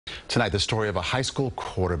Tonight, the story of a high school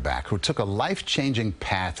quarterback who took a life-changing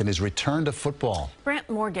path in his return to football. Brandt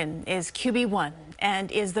Morgan is QB-1 and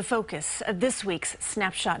is the focus of this week's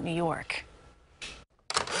Snapshot New York.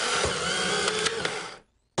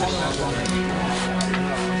 I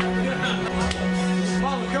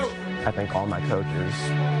think all my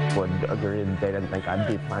coaches would agree that they didn't think I'd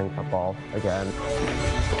be playing football again.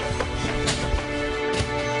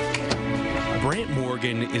 Brandt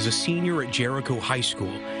Morgan is a senior at Jericho High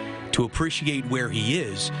School. To appreciate where he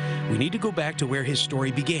is, we need to go back to where his story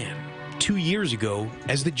began, 2 years ago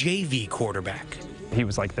as the JV quarterback. He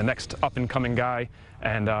was like the next up-and-coming guy,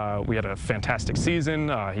 and we had a fantastic season.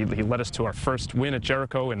 He led us to our first win at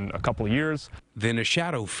Jericho in a couple of years. Then a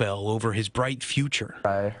shadow fell over his bright future.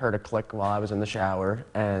 I heard a click while I was in the shower,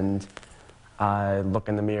 and I looked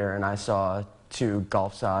in the mirror and I saw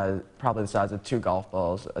probably the size of two golf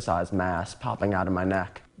balls, a size mass, popping out of my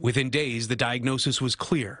neck. Within days, the diagnosis was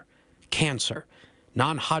clear: cancer,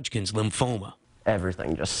 non-Hodgkin's lymphoma.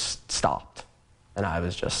 Everything just stopped, and I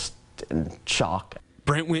was just in shock.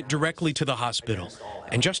 Brandt went directly to the hospital,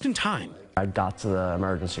 and just in time. I got to the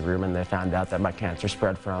emergency room and they found out that my cancer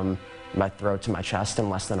spread from my throat to my chest in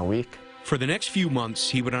less than a week. For the next few months,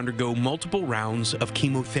 he would undergo multiple rounds of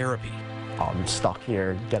chemotherapy. I'm stuck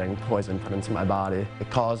here getting poison put into my body. It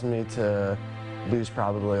caused me to lose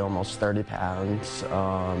probably almost 30 pounds.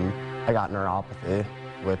 I got neuropathy,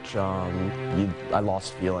 which I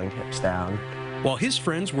lost feeling hips down. While his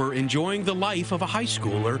friends were enjoying the life of a high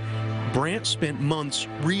schooler, Brandt spent months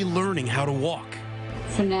relearning how to walk.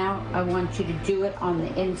 So now I want you to do it on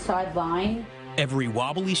the inside line. Every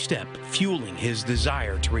wobbly step fueling his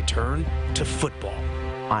desire to return to football.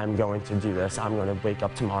 I'm going to do this. I'm going to wake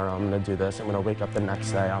up tomorrow. I'm going to do this. I'm going to wake up the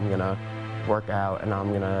next day. I'm going to work out, and I'm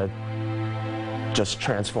going to just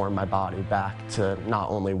transform my body back to not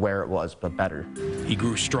only where it was, but better. He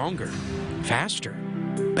grew stronger, faster,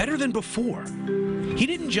 better than before. He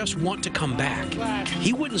didn't just want to come back.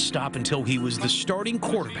 He wouldn't stop until he was the starting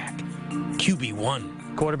quarterback, QB-1.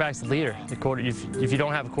 Quarterback's the leader. If you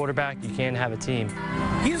don't have a quarterback, you can't have a team.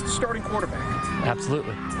 He is the starting quarterback.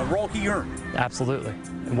 Absolutely. A role he earned. Absolutely.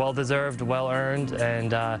 Well-deserved, well-earned,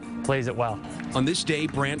 and plays it well. On this day,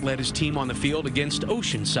 Brandt led his team on the field against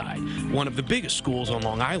Oceanside, one of the biggest schools on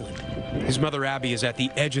Long Island. His mother, Abby, is at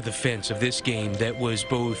the edge of the fence of this game that was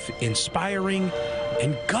both inspiring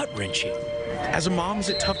and gut-wrenching. As a mom, is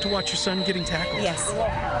it tough to watch your son getting tackled? Yes.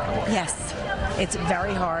 Yes. It's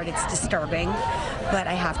very hard. It's disturbing. But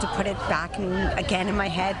I have to put it back again in my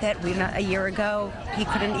head that a year ago, he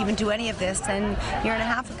couldn't even do any of this, and a year and a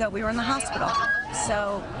half ago, we were in the hospital.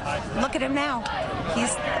 So look at him now.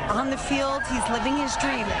 He's on the field. He's living his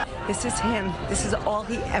dream. This is him. This is all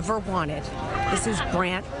he ever wanted. This is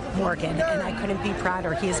Brandt Morgan, and I couldn't be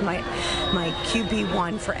prouder. He is my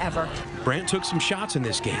QB-1 forever. Brandt took some shots in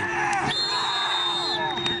this game.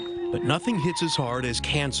 But nothing hits as hard as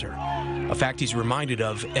cancer, a fact he's reminded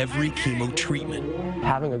of every chemo treatment.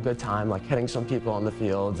 Having a good time, like hitting some people on the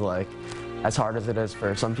field, like as hard as it is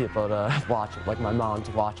for some people to watch it, like my mom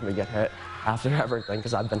to watch me get hit after everything,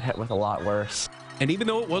 because I've been hit with a lot worse. And even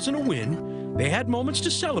though it wasn't a win, they had moments to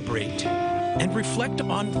celebrate and reflect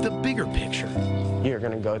on the bigger picture. You're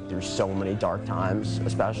going to go through so many dark times,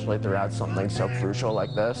 especially throughout something so crucial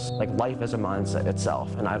like this. Like, life is a mindset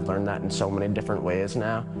itself, and I've learned that in so many different ways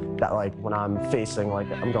now, that like when I'm facing,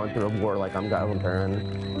 like I'm going through a war like I'm going through,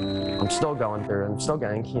 and I'm still going through, and I'm still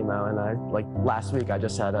getting chemo, and like last week I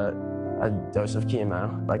just had a dose of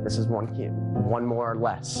chemo. Like, this is one more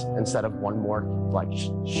less instead of one more, like,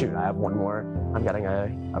 shoot, I have one more. I'm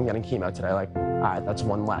getting chemo today. Like, all right, that's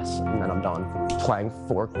one less, and then I'm done. Playing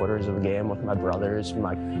 4 quarters of a game with my brothers,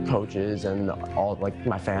 my coaches, and all, like,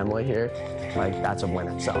 my family here, like, that's a win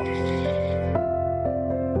itself.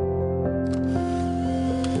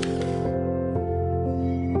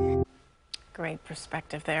 Great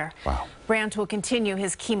perspective there. Wow. Brandt will continue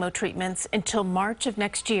his chemo treatments until March of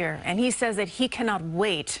next year, and he says that he cannot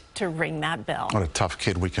wait to ring that bell. What a tough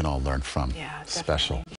kid we can all learn from. Yeah, definitely. Special.